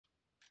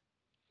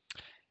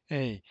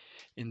Hey,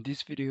 in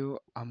this video,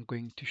 I'm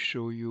going to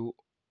show you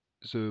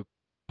the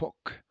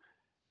POC,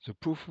 the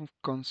proof of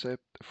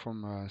concept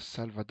from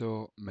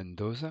Salvador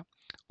Mendoza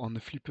on the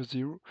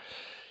flipperzero.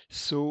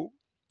 So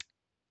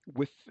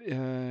with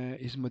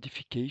his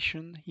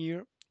modification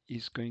here,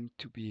 is going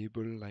to be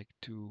able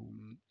to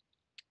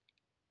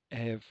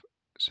have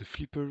the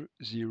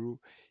flipperzero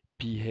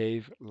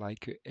behave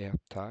like a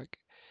AirTag.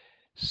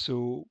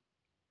 So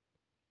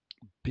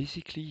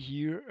basically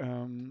here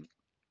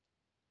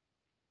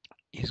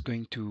is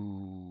going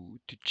to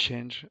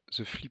change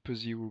the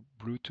flipperzero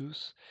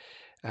Bluetooth.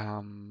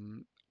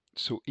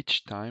 So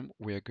each time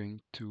we are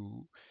going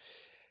to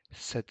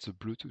set the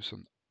Bluetooth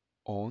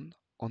on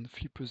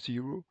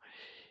flipperzero,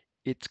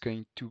 it's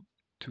going to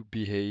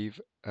behave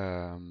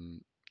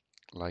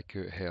like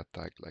a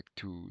AirTag, like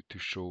to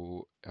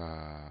show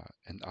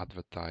and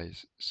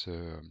advertise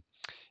the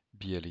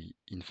BLE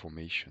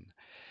information.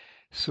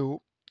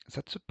 So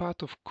that's a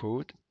part of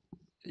code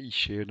he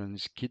shared on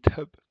his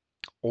GitHub.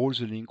 All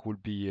the link will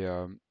be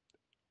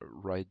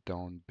right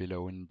down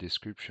below in the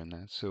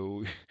description.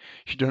 So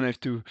you don't have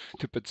to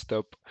put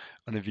stop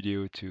on a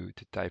video to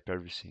type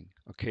everything.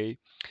 Okay.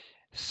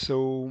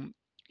 So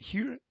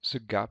here the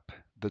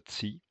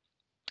gap.c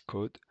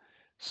code.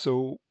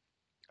 So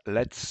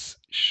let's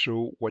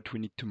show what we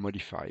need to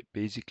modify.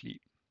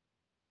 Basically,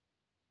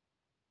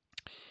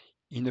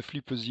 in the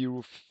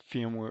flipperzero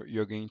firmware,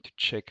 you're going to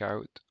check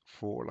out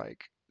for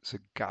like the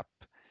gap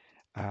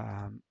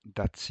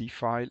 .c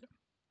file.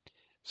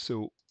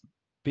 So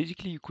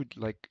basically, you could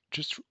like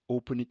just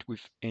open it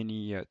with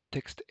any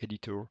text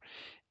editor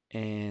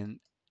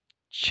and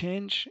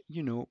change,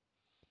 the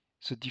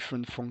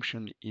different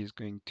function is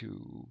going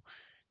to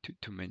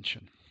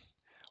mention.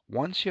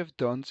 Once you have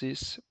done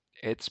this,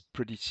 it's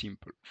pretty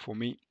simple. For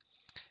me,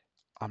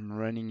 I'm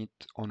running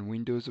it on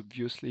Windows,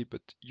 obviously,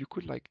 but you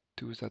could like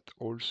do that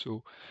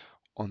also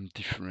on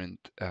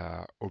different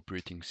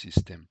operating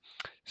system.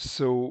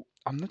 So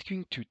I'm not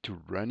going to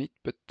run it,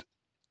 but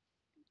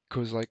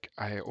because like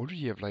I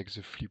already have like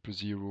the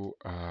flipperzero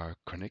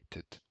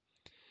connected.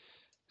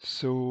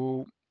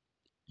 So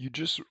you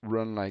just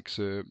run like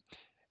the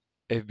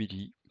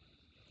fbd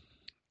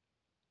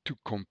to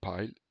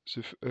compile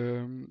the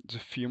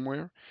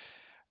firmware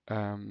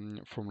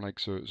from like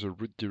the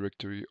root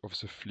directory of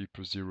the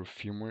flipperzero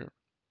firmware.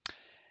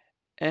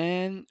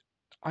 And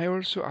I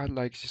also add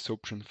like this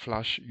option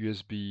flash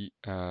USB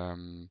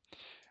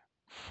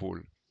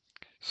full.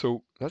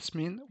 So that's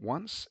mean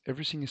once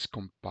everything is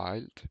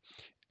compiled,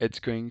 it's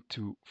going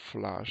to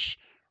flash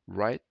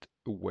right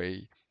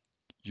away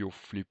your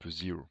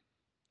flipperzero.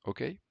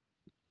 Okay?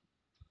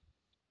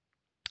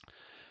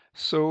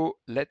 So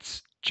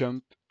let's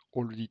jump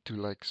already to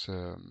like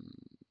the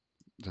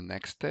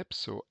next step.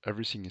 So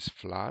everything is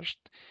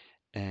flashed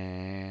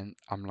and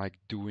I'm like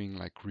doing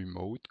like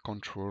remote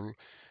control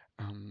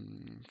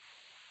um,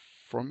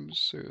 from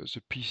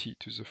the PC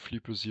to the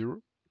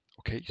flipperzero.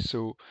 Okay,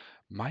 so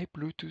my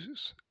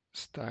Bluetooth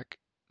stack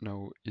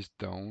now is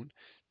down.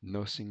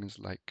 Nothing is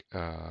like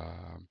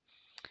up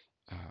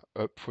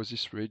for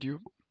this radio.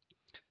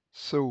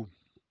 So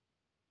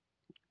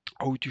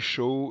how to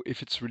show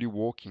if it's really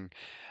working?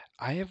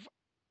 I have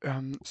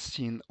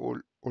seen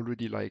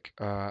already like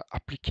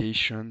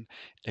application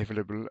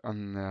available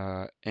on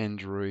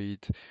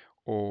Android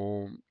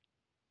or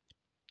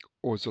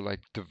also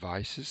like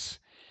devices.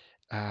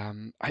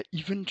 I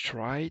even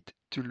tried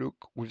to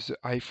look with the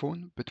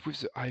iPhone, but with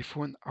the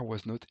iPhone, I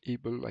was not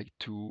able like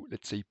to,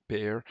 let's say,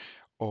 pair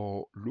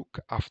or look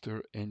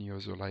after any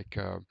other like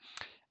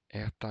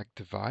AirTag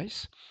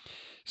device.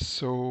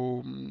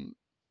 So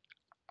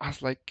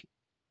as like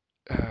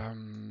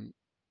um,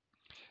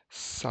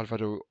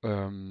 Salvador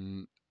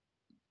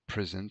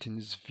present in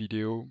this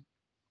video,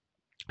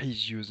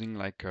 he's using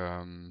like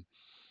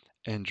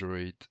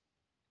Android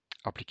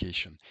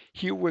application.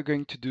 Here we're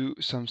going to do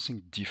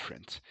something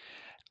different.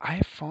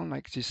 I found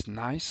like this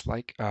nice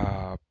like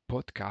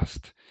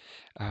podcast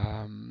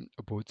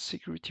about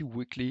Security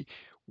Weekly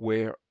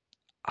where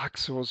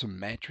Axel the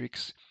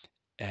Matrix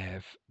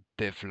have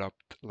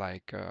developed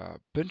like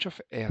a bunch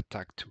of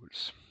AirTag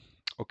tools.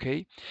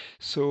 Okay,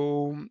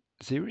 so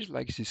there is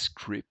like this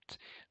script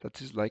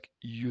that is like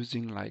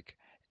using like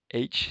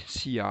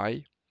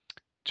HCI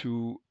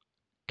to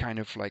kind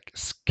of like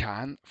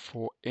scan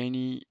for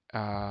any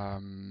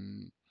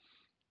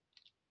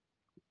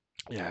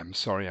yeah, I'm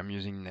sorry, I'm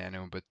using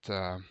nano, but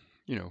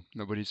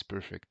nobody's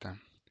perfect.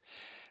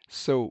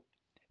 So,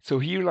 so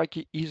here, like,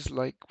 he is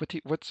like,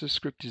 what the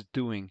script is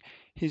doing,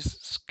 he's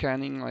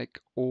scanning like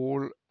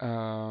all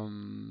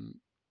the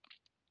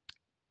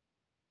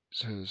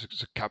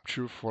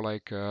capture for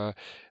like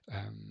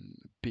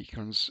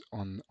beacons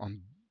on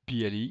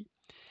BLE,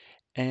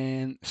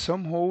 and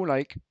somehow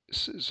like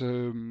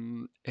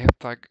the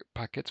AirTag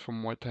packets,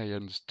 from what I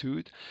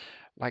understood,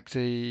 like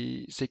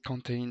they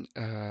contain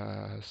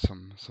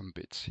some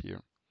bits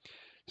here.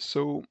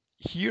 So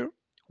here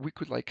we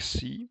could like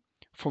see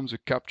from the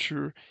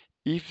capture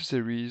if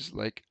there is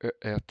like a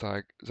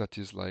AirTag that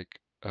is like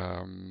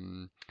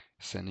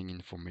sending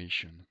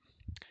information.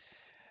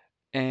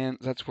 And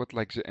that's what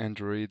like the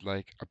Android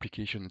like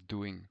application are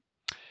doing.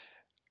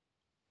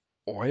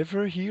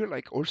 However, here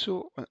like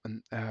also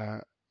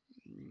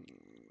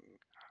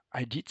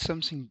I did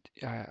something.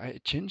 I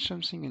changed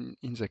something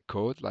in the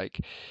code. Like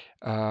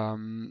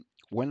when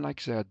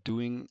like they are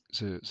doing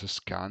the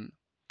scan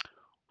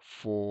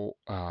for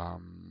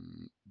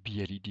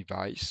BLE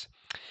device,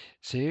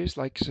 there's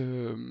like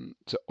the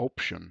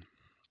option.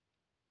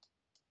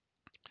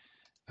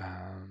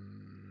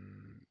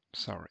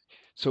 Sorry.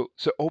 So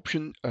the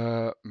option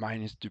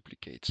minus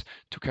duplicates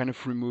to kind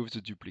of remove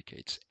the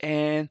duplicates.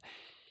 And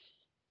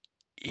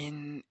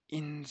in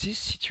this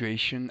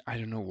situation, I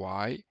don't know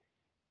why,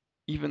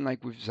 even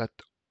like with that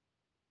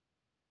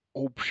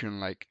option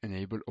like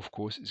enable, of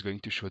course, is going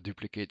to show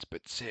duplicates,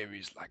 but there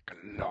is like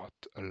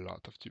a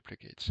lot of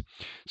duplicates.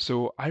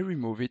 So I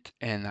remove it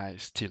and I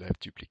still have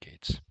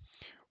duplicates.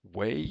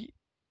 Way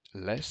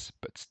less,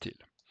 but still.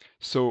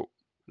 So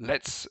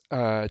let's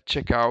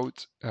check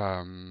out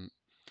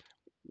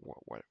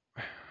what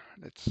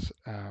let's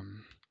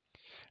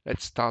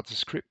let's start the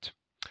script.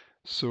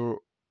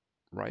 So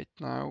right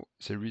now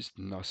there is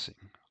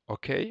nothing.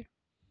 Okay,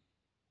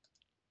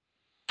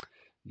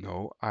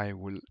 now I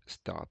will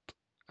start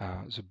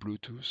the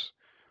Bluetooth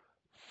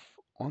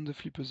on the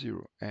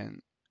flipperzero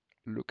and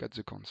look at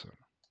the console.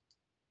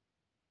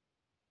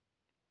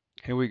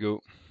 Here we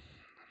go,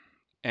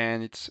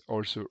 and it's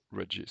also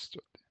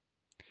registered.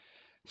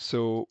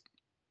 So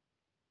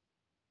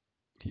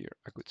here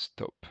I could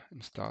stop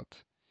and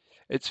start.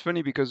 It's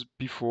funny because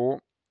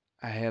before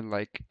I had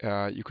like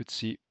you could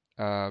see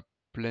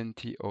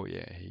plenty. Oh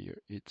yeah, here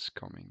it's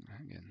coming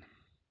again.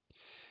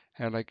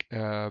 I had like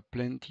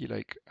plenty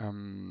like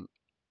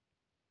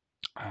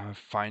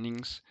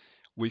findings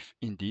with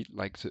indeed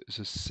like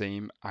the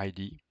same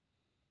ID.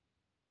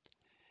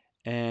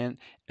 And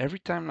every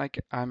time like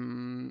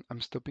I'm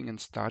stopping and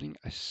starting,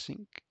 I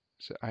think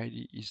the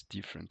ID is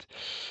different.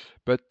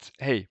 But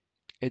hey,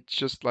 it's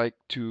just like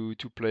to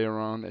play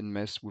around and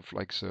mess with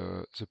like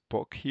the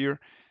POC here.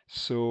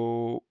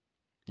 So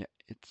yeah,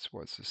 it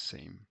was the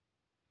same.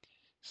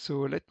 So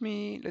let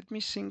me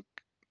think.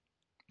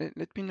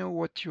 Let me know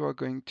what you are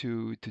going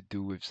to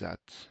do with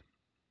that.